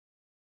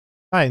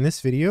Hi, in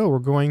this video, we're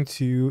going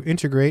to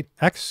integrate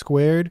x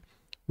squared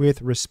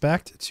with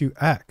respect to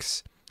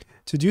x.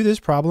 To do this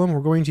problem, we're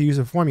going to use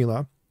a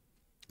formula.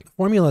 The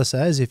formula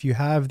says if you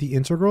have the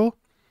integral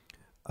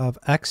of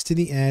x to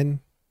the n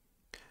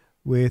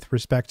with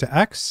respect to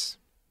x,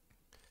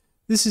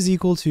 this is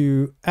equal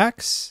to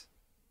x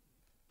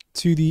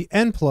to the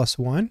n plus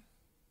 1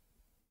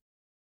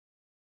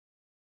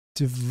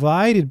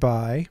 divided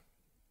by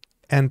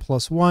n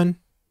plus 1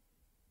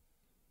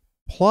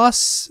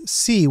 plus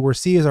c, where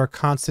c is our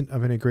constant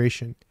of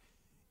integration.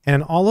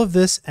 And all of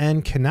this,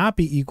 n cannot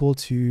be equal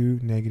to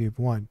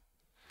 -1.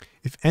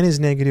 If n is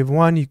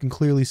 -1, you can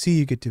clearly see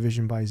you get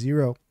division by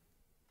 0.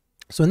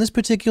 So in this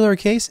particular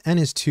case, n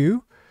is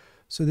 2.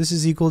 So this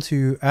is equal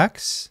to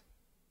x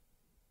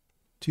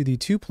to the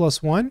 2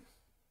 plus 1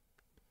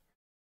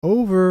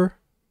 over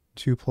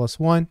 2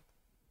 plus 1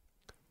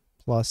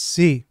 plus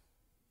c.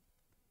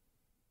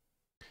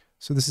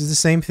 So this is the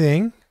same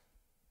thing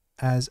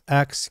as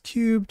x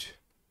cubed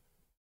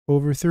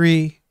over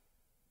 3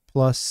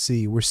 plus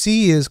c, where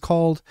c is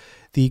called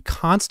the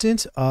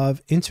constant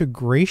of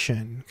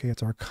integration. Okay,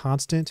 it's our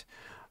constant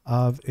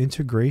of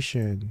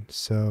integration.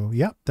 So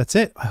yeah, that's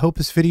it. I hope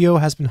this video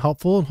has been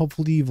helpful and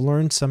hopefully you've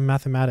learned some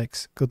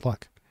mathematics. Good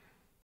luck.